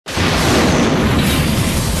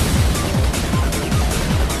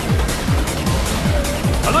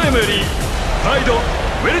ただいまよりプライドウ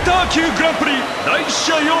ェルター級グランプリ第1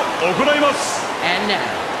試合を行います。 And now,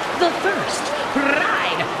 the first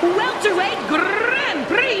Pride Welterweight Grand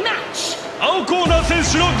Prix match. 青コーナー選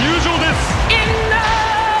手の入場です。 In the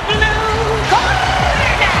blue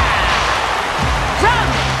corner, from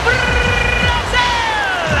Brazil,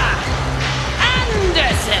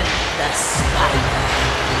 Anderson the Spider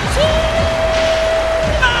Silva.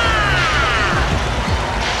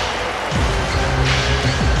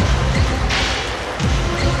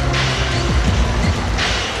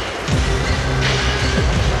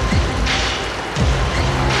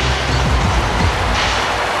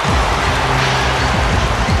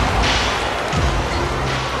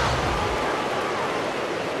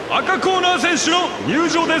 赤コーナー選手の入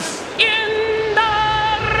場です。 In the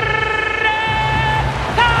red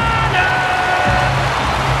corner,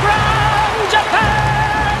 from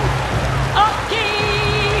Japan,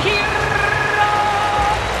 Akihiro,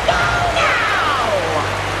 Gono.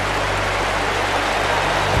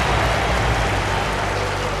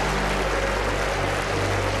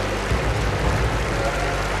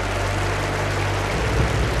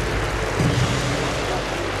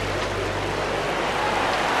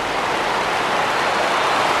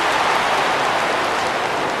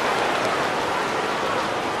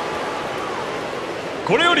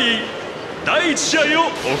 これより第1試合を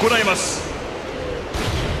行います。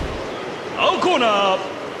青コーナー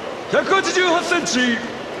188センチ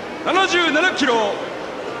77キロ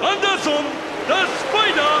アンダーソン・ザ・スパ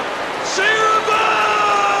イダー・シルバ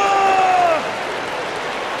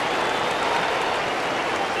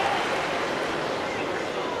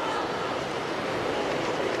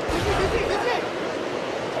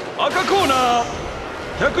ー。赤コーナー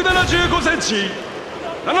175センチ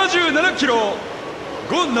77キロ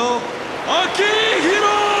ゴンのアキヒ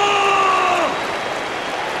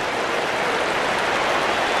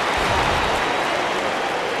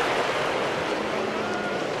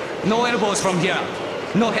ロ。 No elbows from here.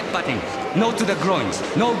 No headbutting. No to the groins.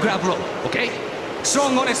 No grab rope. Okay?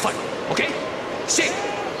 Strong, honest fight. Okay? Same.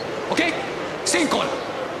 Okay? Same corner.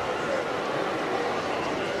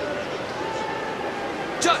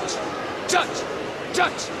 Judge. Judge.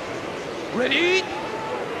 Judge. Ready?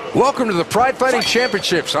 Welcome to the Pride Fighting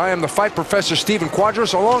Championships. I am the fight professor Stephen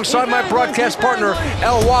Quadros alongside my broadcast partner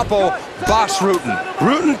El Wapo, Boss Rootin'.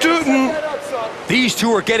 Rootin' tootin'. These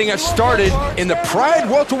two are getting us started in the Pride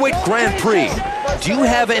Welterweight Grand Prix. Do you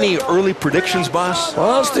have any early predictions, Boss?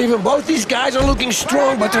 Well, Stephen, both these guys are looking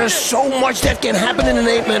strong, but there's so much that can happen in an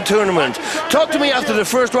 8-man tournament. Talk to me after the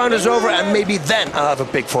first round is over, and maybe then I'll have a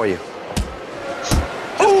pick for you.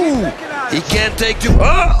 Ooh! He can't take two.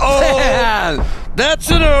 Uh-oh!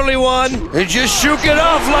 That's an early one. He just shook it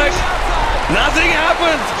off like nothing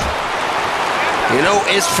happened. You know,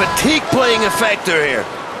 is fatigue playing a factor here?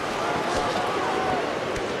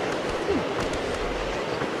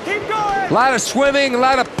 A lot of swimming, a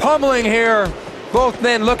lot of pummeling here. Both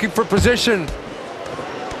men looking for position.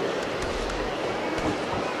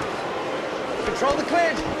 Control the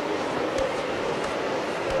clinch.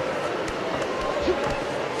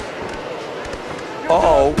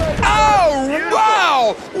 Uh-oh. Oh,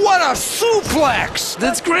 wow! What a suplex!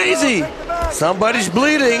 That's crazy. Somebody's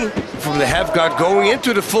bleeding from the half guard going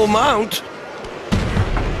into the full mount.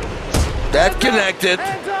 That connected.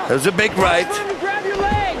 There's a big right.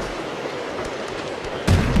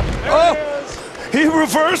 Oh, he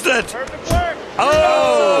reversed it.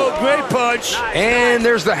 Oh, great punch. And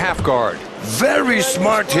there's the half guard. Very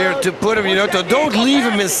smart here to put him, you know, don't leave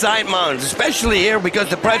him in side mounts, especially here because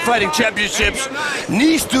the Pride Fighting Championships,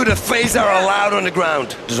 knees to the face are allowed on the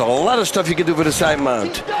ground. There's a lot of stuff you can do with a side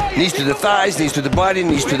mount. Knees to the thighs, knees to the body,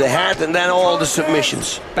 knees to the head, and then all the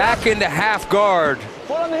submissions. Back into half guard.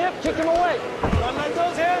 Foot on the hip, kick him away. Don't let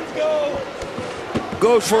those hands go.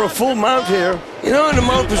 Goes for a full mount here. You know, and the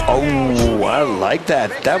mount was... Oh, I like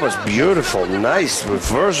that. That was beautiful. Nice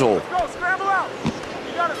reversal. Go, scramble out.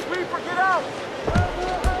 You got a sweep or get out.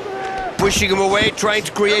 Pushing him away, trying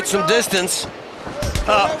to create some distance.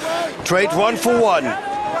 Trade 1 for 1.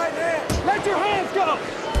 Let your hands go.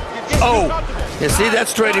 Oh, you see,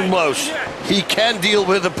 that's trading blows. He can deal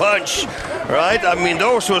with a punch, right? I mean,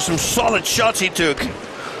 those were some solid shots he took.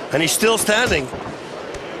 And he's still standing.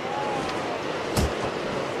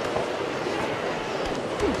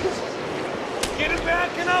 Get him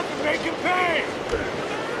backing up and make him pay.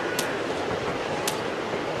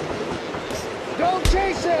 Don't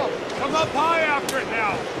chase him. Come up high after it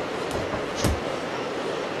now.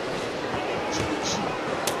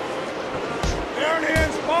 Iron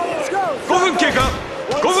hands, follow. Let's go. 5分経過。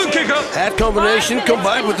5分経過。That combination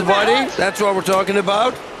combined with the body, that's what we're talking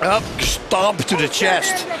about. Up, stomp to the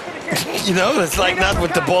chest. You know, it's like not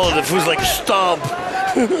with the ball of the foot, it's like a stomp.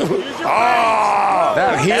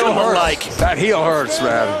 That heel hurts. Like. That heel hurts,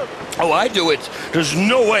 man. Oh, I do it. There's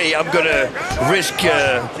no way I'm gonna risk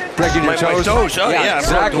breaking your toes. Oh, Yeah, I've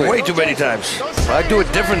exactly. broken way too many times. I do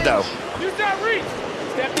it different though. Use that reach.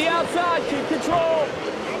 Step the outside. Keep control.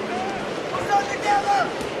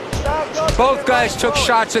 Both guys took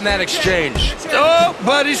shots in that exchange. Oh,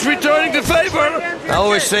 but he's returning the favor. I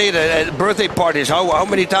always say that at birthday parties, how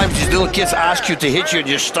many times these little kids ask you to hit you in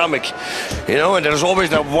your stomach? You know, and there's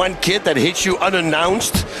always that one kid that hits you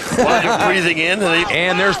unannounced while you're breathing in.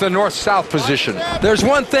 And there's the north-south position. There's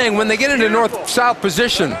one thing, when they get into north-south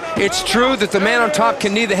position, it's true that the man on top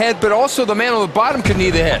can knee the head, but also the man on the bottom can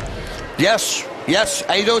knee the head. Yes,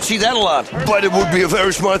 I don't see that a lot, but it would be a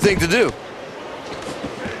very smart thing to do.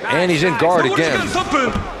 And he's in guard again.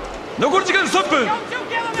 残り時間3分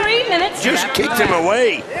 3 minutes. Just left. kicked him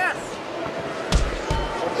away.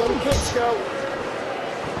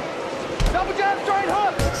 Double jab, straight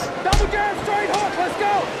hook. Double jab, straight hook. Let's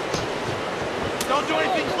go. Don't do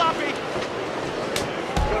anything sloppy.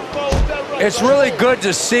 It's really good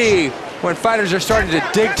to see when fighters are starting to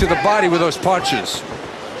dig to the body with those punches.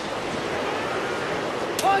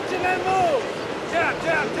 Punch and then move. Jab,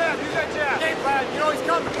 jab, jab. Use that jab. Game plan. You know he's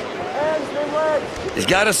coming. Hands and legs. He's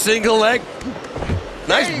got a single leg.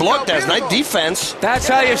 Nice block, that's nice defense. That's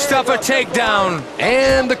how you stuff a takedown.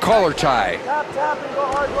 And the collar tie. Tap, tap, and go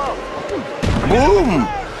hard low. Boom!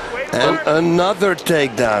 And another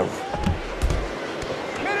takedown.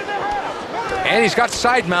 Minute and a half. And he's got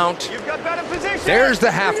side mount. You've got better position. There's the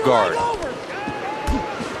half guard. Work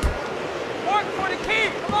for the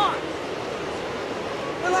keep. Come on.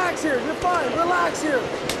 Relax here. You're fine. Relax here.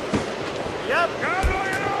 Yep.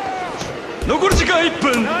 残り時間1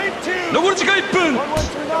分 残り時間1分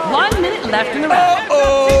 1 minute left in the round.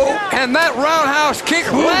 Oh! And that roundhouse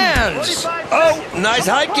kick lands. Oh, nice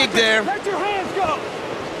high kick there. Let your hands go.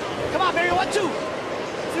 Come on, baby. 1, 2. 2,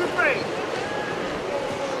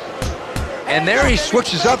 3. And there he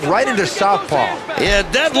switches up right into southpaw. Yeah,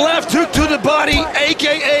 that left hook to the body,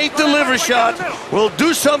 aka the liver shot, will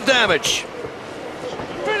do some damage.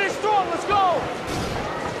 Finish strong. Let's go.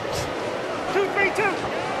 2, 3, 2.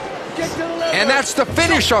 Kick to the left. And that's the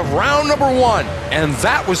finish of round number 1. And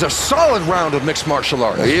that was a solid round of mixed martial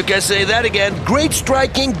arts. You can say that again. Great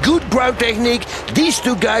striking, good ground technique. These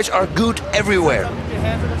two guys are good everywhere. Get your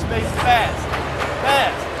hands in the space fast.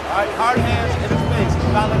 Fast. All right, hard hands in the space. Do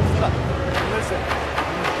not let them slip. Listen.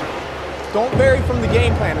 Don't vary from the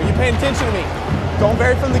game plan. Are you paying attention to me? Don't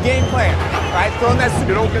vary from the game plan. All right, throwing that.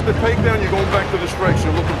 You don't get the takedown, you're going back to the strikes.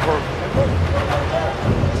 You're looking perfect.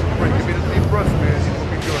 Give me the deep breath, man. You're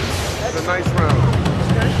looking good. It's a nice round.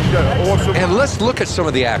 You got an awesome. And let's look at some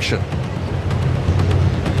of the action.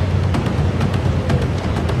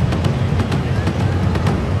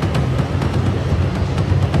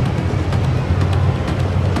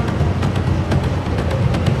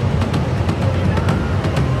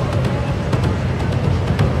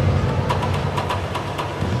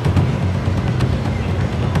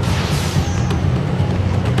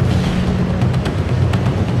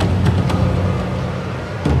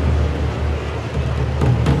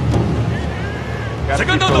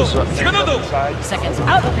 Seconds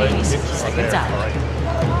out, ladies. Seconds out.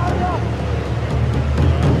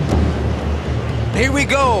 Here we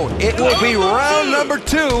go. It will be round number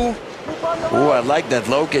 2. Oh, I like that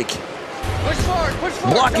low kick.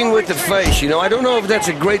 Blocking with the face, you know, I don't know if that's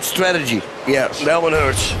a great strategy. Yeah, that one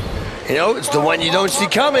hurts. You know, it's the one you don't see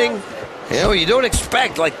coming. You know, you don't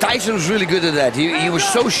expect. Like Tyson was really good at that. He was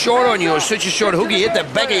so short on you, or such a short hook, he hit the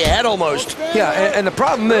back of your head almost. Yeah, and the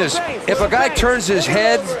problem is, if a guy turns his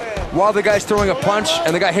head while the guy's throwing a punch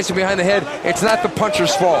and the guy hits him behind the head, it's not the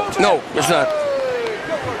puncher's fault. No, it's not.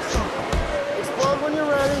 Explode when you're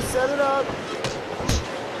ready. Set it up.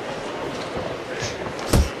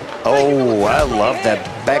 Oh, I love that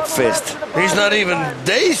back fist. He's not even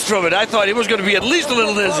dazed from it. I thought he was going to be at least a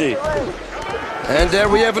little dizzy. And there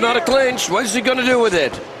we have another clinch. What is he going to do with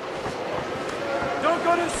it? Don't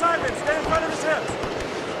go to the sideman. Stay in front of his hips.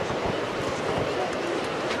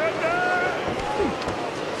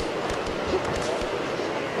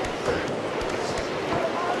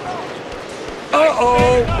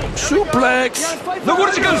 Uh-oh, suplex. 残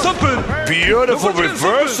り時間3分 Beautiful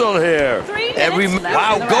reversal here. 3 And we, minutes left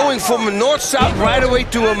wow, in the going round. from a north-south right away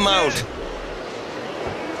to a mount.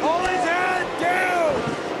 Hold his head down.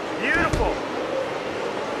 Beautiful.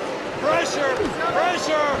 Pressure.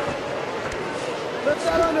 Pressure. Lift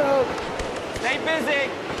that underhook. Stay busy.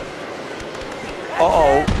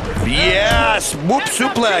 Uh-oh, Yes, whoop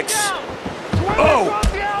suplex. Oh,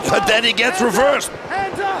 but then he gets reversed.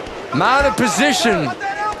 Out of position.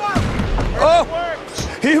 Oh,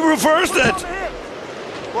 he reversed it.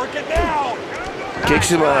 Work it now. Kicks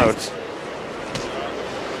him out.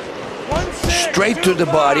 Straight to the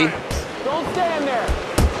body. Don't stand there.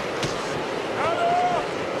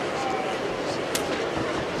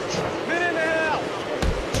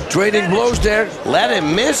 Trading blows there. Let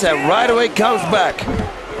him miss and right away comes back.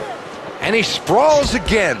 And he sprawls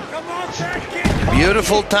again.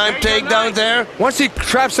 Beautiful time takedown there. Once he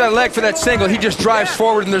traps that leg for that single, he just drives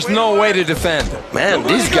forward and there's no way to defend. Man,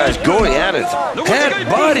 this guy's going at it. Head,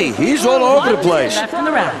 body, he's all over the place. Left in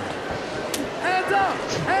the round. Hands up!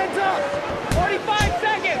 Hands up! 45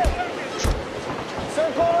 seconds!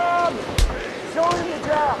 Circle around! Show him the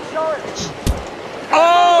jab! Show it!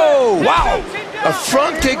 Oh, wow! A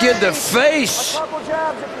front kick in the face. Couple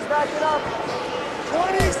jabs if he's backing up.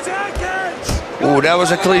 20 seconds! Ooh, that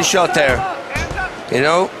was a clean shot there. You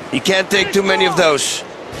know, you can't take too many of those.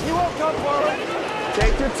 You won't come forward.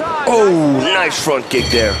 Take your time. Oh, nice front kick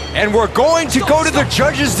there. And we're going to go to the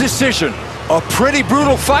judge's decision. A pretty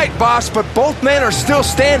brutal fight, boss, but both men are still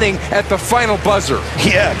standing at the final buzzer.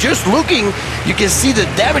 Yeah, just looking, you can see the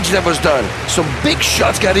damage that was done. Some big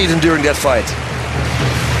shots got eaten during that fight.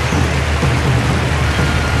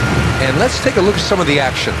 And let's take a look at some of the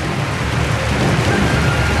action.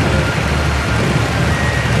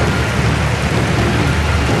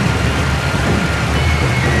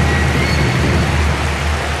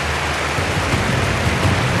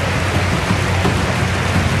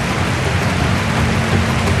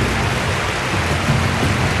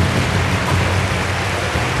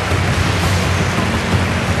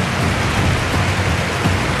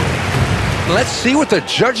 Let's see what the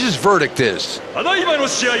judge's verdict is. ただいまの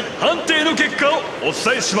試合判定の結果をお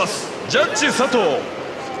伝えします。ジャッジ佐藤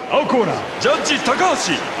青コーナー、ジャッジ高橋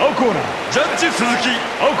青コーナー、ジャッジ鈴木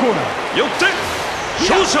青コーナー、よって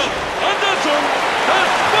勝者アンダーソン・ザ・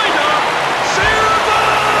スパイダー・シルバ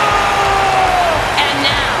ー And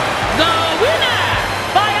now, the winner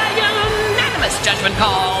by a unanimous judgment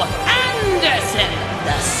call.